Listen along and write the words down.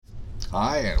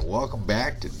Hi, and welcome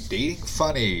back to Dating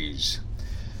Funnies.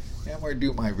 And I'm going to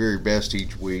do my very best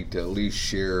each week to at least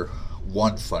share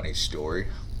one funny story,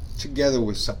 together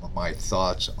with some of my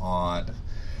thoughts on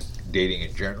dating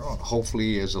in general. And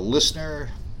hopefully, as a listener,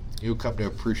 you'll come to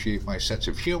appreciate my sense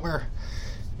of humor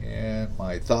and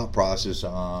my thought process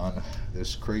on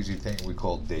this crazy thing we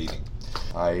call dating.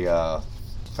 I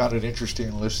found it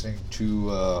interesting listening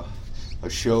to a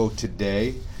show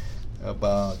today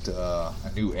about a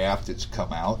new app that's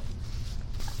come out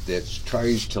that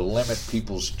tries to limit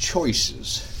people's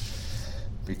choices,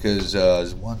 because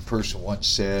as one person once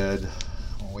said,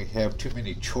 when we have too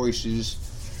many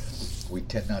choices, we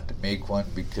tend not to make one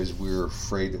because we're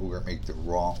afraid that we're going to make the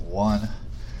wrong one.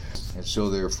 And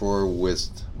so therefore, with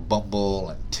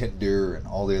Bumble and Tinder and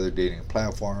all the other dating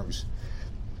platforms,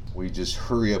 we just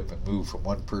hurry up and move from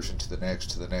one person to the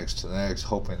next, to the next, to the next,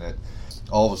 hoping that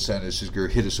all of a sudden this is going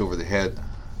to hit us over the head.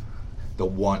 The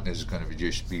one is going to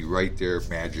just be right there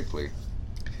magically.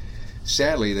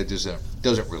 Sadly, that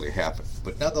doesn't really happen.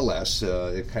 But nonetheless,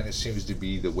 it kind of seems to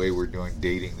be the way we're doing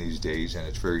dating these days, and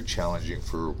it's very challenging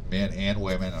for men and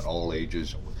women at all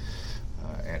ages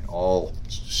and all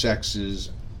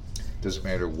sexes. It doesn't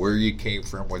matter where you came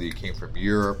from, whether you came from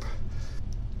Europe,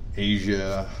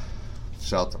 Asia,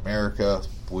 South America,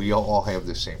 we all have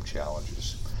the same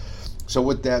challenges. So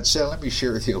with that said, let me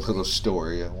share with you a little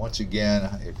story. And once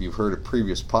again, if you've heard a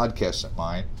previous podcast of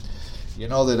mine, you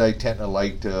know that I tend to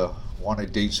like to want to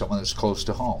date someone that's close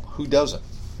to home. Who doesn't?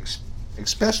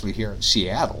 Especially here in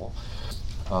Seattle,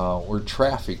 where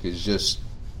traffic is just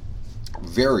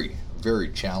very,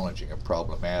 very challenging and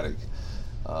problematic.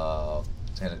 And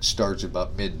it starts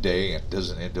about midday and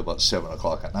doesn't end about 7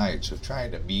 o'clock at night. So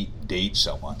trying to meet and date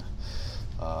someone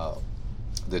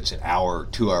that's an hour or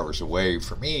 2 hours away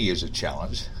for me is a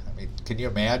challenge. I mean, can you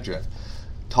imagine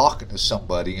talking to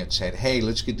somebody and saying, hey,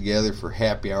 let's get together for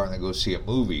happy hour and then go see a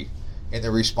movie, and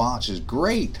the response is,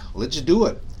 great, let's do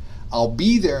it. I'll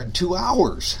be there in 2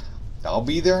 hours. I'll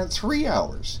be there in 3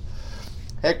 hours.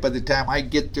 Heck, by the time I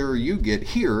get there or you get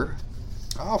here,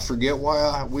 I'll forget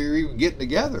why we're even getting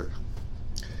together.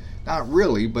 Not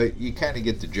really, but you kind of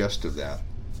get the gist of that.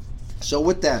 So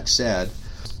with that said,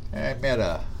 I met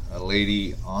a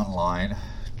lady online,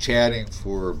 chatting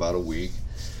for about a week,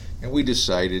 and we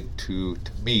decided to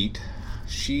meet.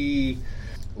 She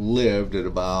lived at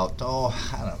about,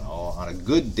 on a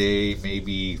good day,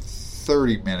 maybe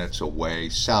 30 minutes away,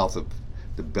 south of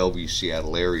the Bellevue,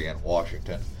 Seattle area in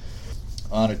Washington.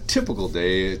 On a typical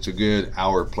day, it's a good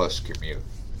hour-plus commute.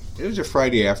 It was a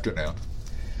Friday afternoon,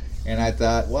 and I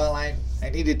thought, well, I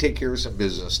need to take care of some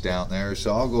business down there,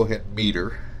 so I'll go ahead and meet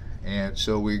her. And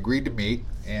so we agreed to meet,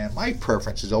 and my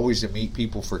preference is always to meet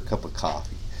people for a cup of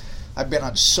coffee. I've been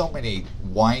on so many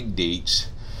wine dates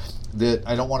that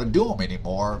I don't want to do them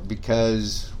anymore,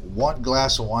 because one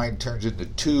glass of wine turns into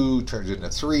two, turns into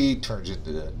three, turns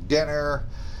into dinner,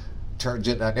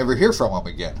 I never hear from them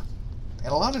again.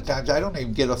 And a lot of times I don't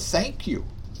even get a thank you.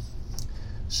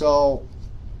 So,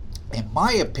 in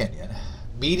my opinion,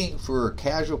 meeting for a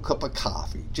casual cup of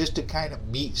coffee, just to kind of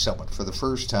meet someone for the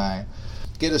first time,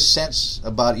 get a sense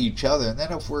about each other, and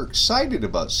then if we're excited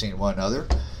about seeing one another,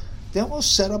 then we'll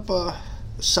set up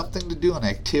something to do, an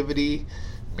activity.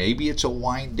 Maybe it's a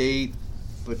wine date,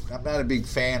 but I'm not a big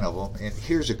fan of them, and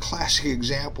here's a classic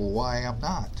example why I'm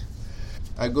not.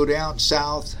 I go down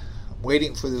south, I'm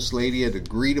waiting for this lady at an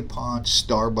agreed upon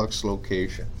Starbucks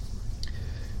location.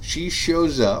 She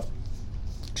shows up,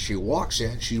 she walks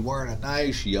in, she's wearing a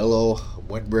nice yellow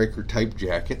windbreaker type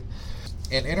jacket,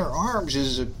 and in her arms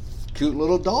is a cute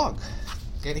little dog,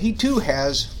 and he too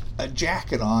has a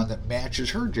jacket on that matches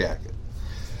her jacket,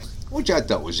 which I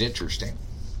thought was interesting.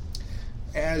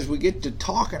 As we get to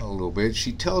talking a little bit,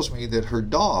 she tells me that her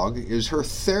dog is her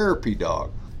therapy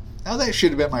dog. Now that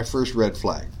should have been my first red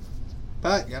flag,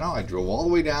 but I drove all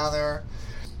the way down there.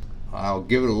 I'll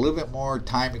give it a little bit more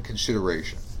time and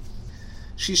consideration.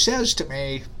 She says to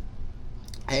me,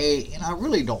 hey, I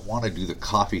really don't want to do the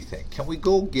coffee thing. Can we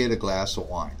go get a glass of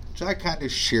wine? So I kind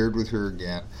of shared with her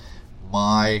again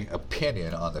my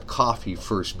opinion on the coffee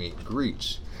first meet and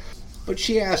greets. But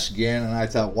she asked again, and I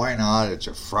thought, why not? It's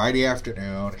a Friday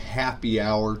afternoon, happy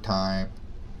hour time.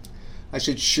 I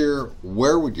said, sure,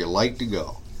 where would you like to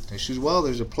go? And she says, well,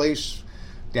 there's a place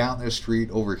down the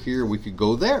street over here, we could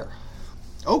go there.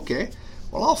 Okay,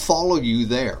 well, I'll follow you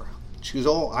there. She goes,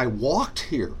 oh, I walked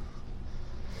here.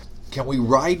 Can we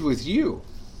ride with you?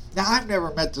 Now, I've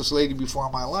never met this lady before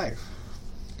in my life.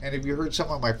 And if you heard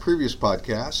some of my previous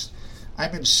podcasts,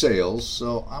 I'm in sales,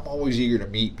 so I'm always eager to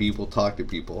meet people, talk to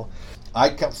people. I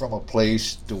come from a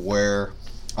place to where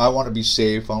I want to be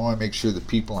safe. I want to make sure the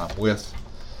people I'm with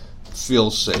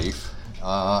feel safe,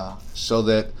 so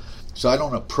I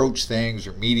don't approach things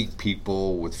or meeting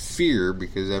people with fear,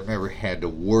 because I've never had to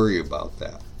worry about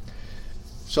that.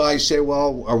 So I say,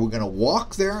 well, are we going to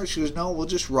walk there? She goes, no, we'll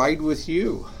just ride with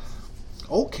you.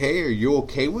 Okay, are you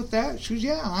okay with that? She goes,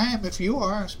 yeah, I am if you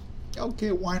are. I said,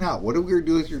 okay, why not? What are we going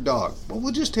to do with your dog? Well,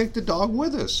 we'll just take the dog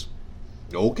with us.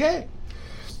 Okay.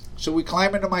 So we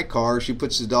climb into my car. She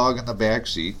puts the dog in the back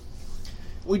seat.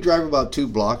 We drive about 2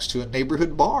 blocks to a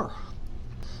neighborhood bar.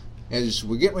 As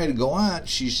we're getting ready to go on,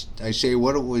 I say,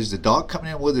 what was the dog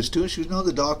coming in with us too? And she goes, no,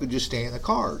 the dog could just stay in the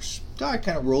cars. So I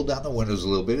kind of rolled down the windows a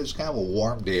little bit. It's kind of a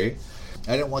warm day.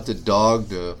 I didn't want the dog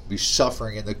to be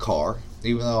suffering in the car,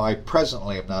 even though I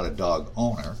presently am not a dog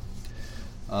owner.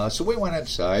 So we went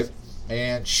inside,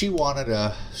 and she wanted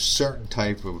a certain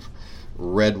type of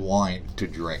red wine to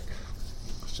drink.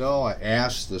 So I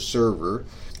asked the server,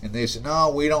 and they said, no,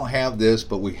 we don't have this,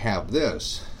 but we have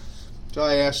this. So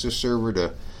I asked the server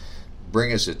to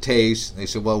bring us a taste, and they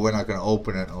said, well, we're not going to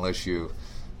open it unless you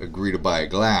agree to buy a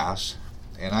glass.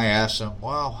 And I asked them,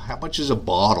 well, how much is a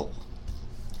bottle?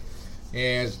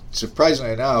 And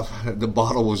surprisingly enough, the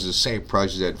bottle was the same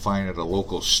price as I'd find at a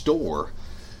local store.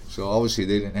 So obviously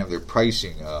they didn't have their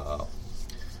pricing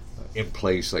in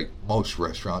place like most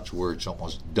restaurants, where it's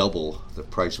almost double the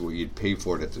price of what you'd pay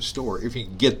for it at the store if you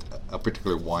can get a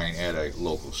particular wine at a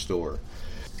local store.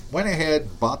 Went ahead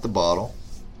and bought the bottle.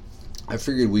 I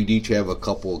figured we'd each have a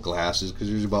couple of glasses, because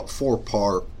there's about 4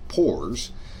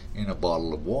 pours in a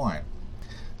bottle of wine.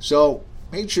 So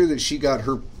made sure that she got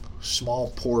her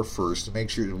small pour first to make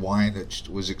sure the wine that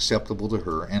was acceptable to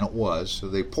her, and it was. So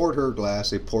they poured her a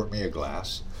glass, they poured me a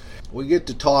glass. We get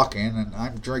to talking, and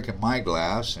I'm drinking my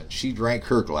glass, and she drank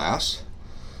her glass,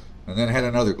 and then had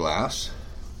another glass.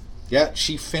 Yet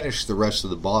she finished the rest of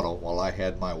the bottle while I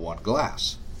had my 1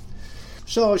 glass.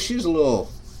 So she's a little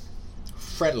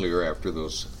friendlier after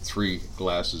those 3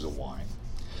 glasses of wine.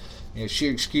 And she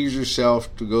excused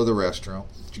herself to go to the restroom.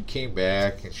 She came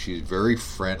back, and she's very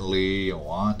friendly and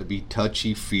wanted to be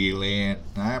touchy-feely, and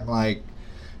I'm like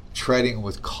treading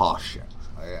with caution.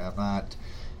 I'm not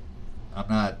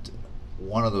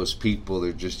one of those people that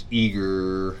are just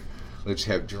eager, let's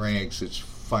have drinks, let's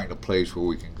find a place where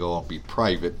we can go and be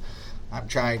private. I'm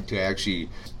trying to actually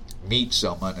meet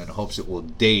someone in hopes that we'll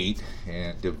date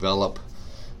and develop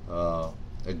a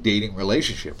dating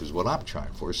relationship is what I'm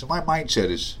trying for. So my mindset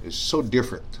is so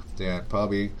different than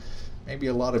probably maybe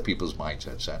a lot of people's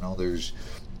mindsets. I know there's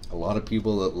a lot of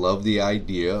people that love the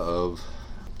idea of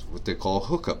what they call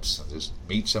hookups. Just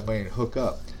meet somebody and hook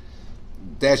up.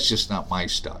 That's just not my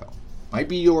style. Might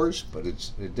be yours, but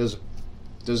it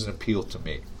doesn't appeal to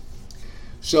me.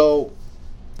 So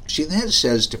she then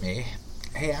says to me,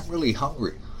 hey, I'm really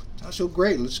hungry. I said,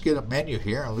 great, let's get a menu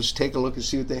here and let's take a look and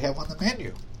see what they have on the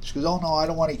menu. She goes, oh no, I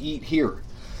don't want to eat here.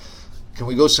 Can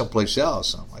we go someplace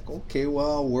else? I'm like, okay,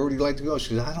 well, where would you like to go?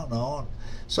 She goes, I don't know.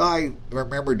 So I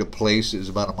remembered the place. It was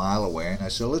about a mile away, and I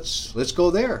said, let's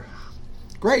go there.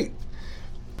 Great.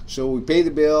 So we pay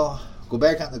the bill, go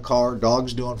back on the car,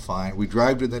 dog's doing fine. We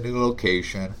drive to the new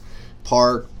location,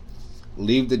 park,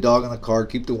 leave the dog in the car,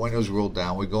 keep the windows rolled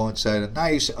down. We go inside a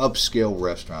nice upscale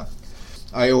restaurant.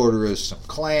 I order us some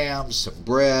clams, some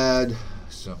bread,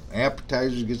 some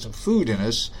appetizers, get some food in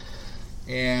us,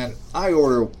 and I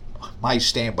order my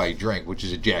standby drink, which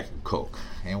is a Jack and Coke.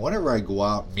 And whenever I go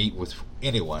out and meet with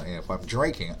anyone, and if I'm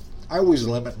drinking, I always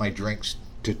limit my drinks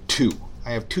to 2.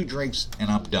 I have 2 drinks and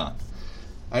I'm done.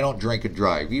 I don't drink and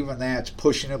drive. Even that's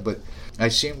pushing it, but I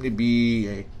seem to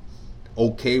be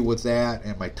okay with that,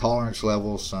 and my tolerance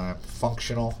levels, so I'm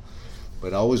functional,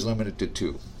 but I always limit it to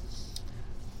 2.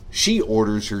 She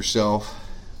orders herself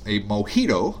a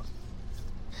mojito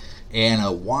and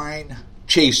a wine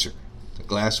chaser, a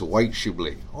glass of white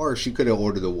Chablis. Or she could have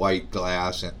ordered the white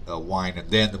glass and wine and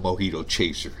then the mojito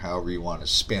chaser, however you want to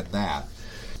spin that.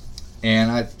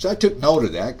 And so I took note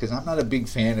of that, because I'm not a big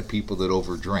fan of people that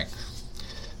overdrink.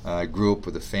 I grew up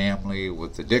with a family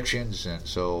with addictions, and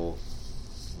so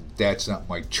that's not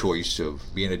my choice of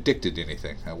being addicted to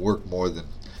anything. I work more than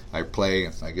I play,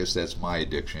 and I guess that's my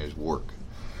addiction, is work.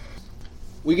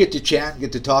 We get to chat and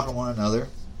get to talk to one another,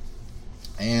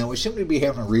 and we seem to be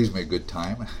having a reasonably good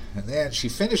time. And then she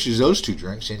finishes those 2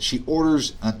 drinks, and she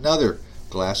orders another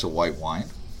glass of white wine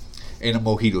and a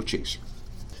mojito chaser.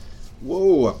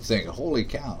 Whoa, I'm thinking, holy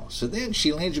cow. So then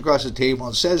she leans across the table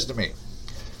and says to me,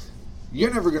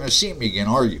 you're never going to see me again,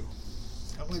 are you?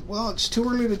 I'm like, well, it's too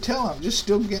early to tell. I'm just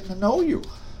still getting to know you.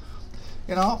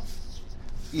 You know,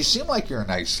 you seem like you're a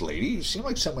nice lady. You seem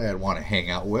like somebody I'd want to hang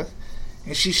out with.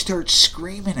 And she starts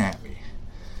screaming at me.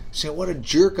 saying what a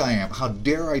jerk I am. How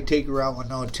dare I take her out with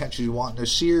no intention of wanting to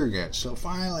see her again. So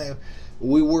finally,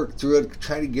 we worked through it,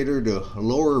 try to get her to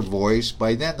lower her voice.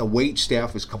 By then, the wait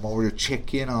staff has come over to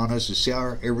check in on us to see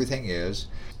how everything is.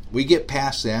 We get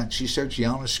past that, and she starts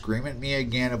yelling and screaming at me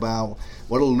again about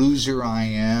what a loser I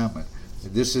am, and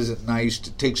this isn't nice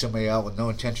to take somebody out with no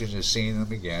intention of seeing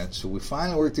them again. So we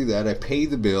finally work through that. I pay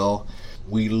the bill.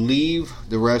 We leave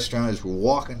the restaurant as we're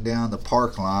walking down the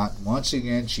parking lot. Once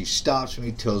again, she stops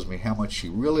me, tells me how much she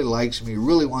really likes me,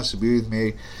 really wants to be with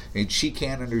me, and she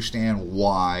can't understand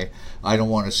why I don't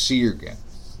want to see her again.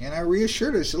 And I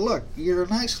reassured her. I said, look, you're a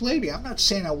nice lady. I'm not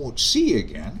saying I won't see you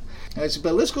again. And I said,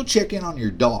 but let's go check in on your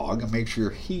dog and make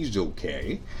sure he's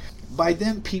okay. By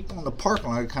then, people in the parking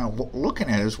lot are kind of looking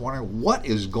at us, wondering what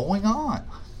is going on.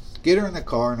 Get her in the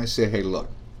car, and I say, hey, look,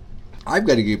 I've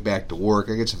got to get back to work.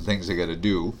 I got some things I got to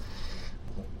do.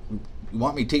 You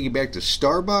want me to take you back to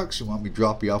Starbucks? You want me to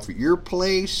drop you off at your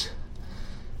place?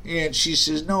 And she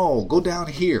says, no, go down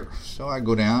here. So I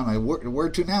go down. Where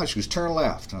to now? She goes, turn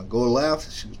left. I go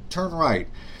left. She goes, turn right.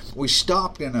 We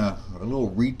stopped in a little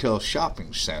retail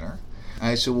shopping center.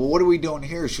 I said, well, what are we doing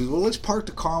here? She goes, well, let's park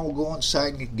the car and we'll go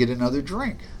inside and get another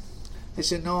drink. I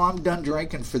said, no, I'm done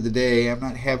drinking for the day. I'm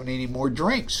not having any more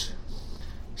drinks.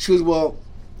 She goes, well,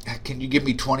 can you give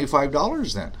me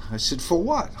 $25 then? I said, for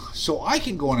what? So I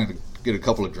can go in and get a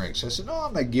couple of drinks. I said, no,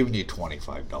 I'm not giving you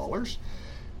 $25.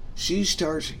 She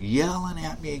starts yelling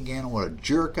at me again, what a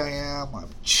jerk I am. I'm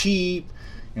cheap.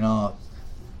 You know,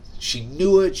 she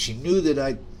knew it. She knew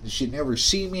that she'd never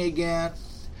see me again.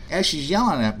 As she's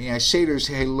yelling at me, I say to her,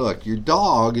 hey, look, your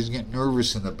dog is getting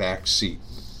nervous in the back seat.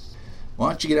 Why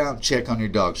don't you get out and check on your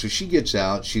dog? So she gets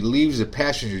out. She leaves the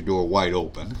passenger door wide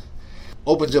open,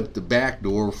 opens up the back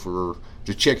door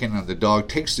to check in on the dog,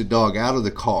 takes the dog out of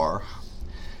the car,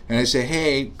 and I say,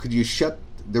 hey, could you shut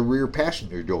the rear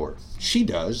passenger door? She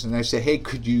does, and I say, hey,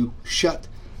 could you shut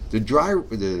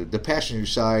the passenger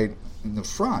side in the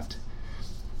front?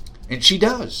 And she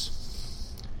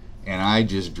does. And I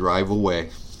just drive away.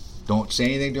 Don't say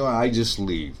anything to her. I just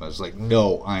leave. I was like,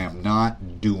 no, I am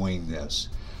not doing this.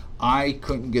 I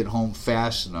couldn't get home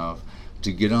fast enough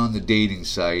to get on the dating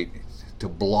site to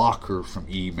block her from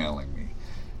emailing me.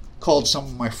 Called some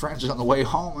of my friends on the way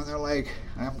home, and they're like,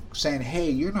 I'm saying,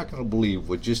 hey, you're not going to believe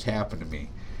what just happened to me.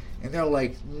 And they're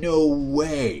like, no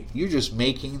way. You're just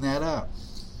making that up.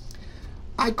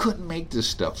 I couldn't make this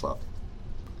stuff up.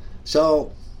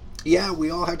 So, yeah, we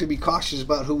all have to be cautious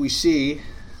about who we see.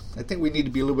 I think we need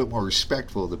to be a little bit more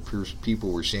respectful of the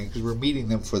people we're seeing because we're meeting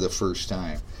them for the first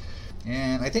time.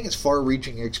 And I think it's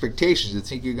far-reaching expectations to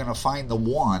think you're going to find the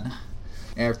one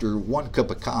after one cup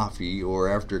of coffee or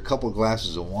after a couple of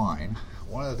glasses of wine.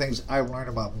 One of the things I've learned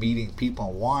about meeting people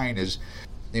on wine is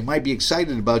they might be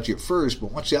excited about you at first,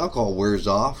 but once the alcohol wears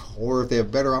off, or if they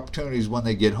have better opportunities when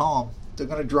they get home, they're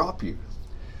going to drop you.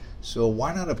 So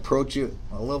why not approach it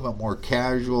a little bit more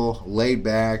casual, laid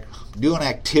back, do an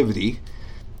activity,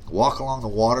 walk along the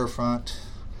waterfront,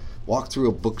 walk through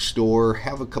a bookstore,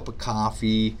 have a cup of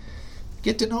coffee,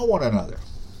 get to know one another.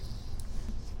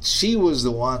 She was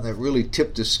the one that really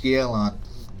tipped the scale on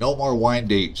no more wine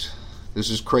dates. This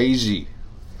is crazy.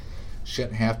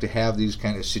 Shouldn't have to have these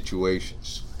kind of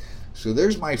situations. So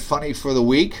there's my funny for the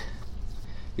week.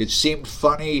 It seemed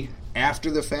funny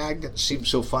after the fact. It seemed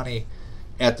so funny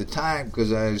at the time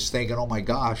because I was thinking, oh my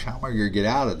gosh, how am I going to get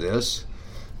out of this?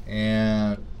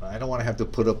 And I don't want to have to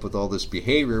put up with all this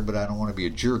behavior, but I don't want to be a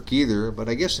jerk either. But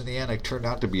I guess in the end I turned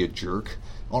out to be a jerk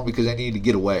only because I needed to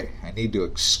get away. I needed to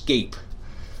escape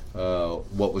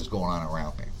what was going on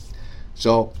around me.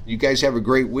 So you guys have a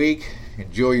great week.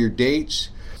 Enjoy your dates.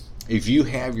 If you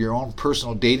have your own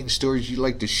personal dating stories you'd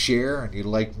like to share and you'd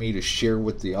like me to share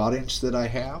with the audience that I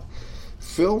have,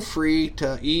 feel free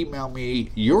to email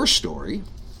me your story,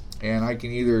 and I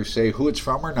can either say who it's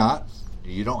from or not.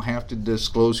 You don't have to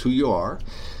disclose who you are,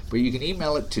 but you can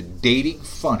email it to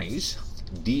datingfunnies,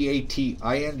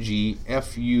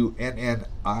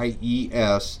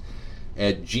 DATINGFUNNIES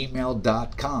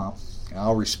 @gmail.com.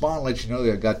 I'll respond and let you know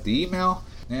that I got the email,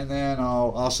 and then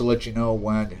I'll also let you know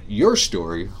when your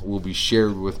story will be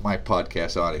shared with my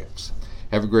podcast audience.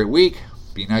 Have a great week.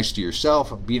 Be nice to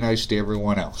yourself and be nice to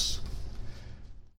everyone else.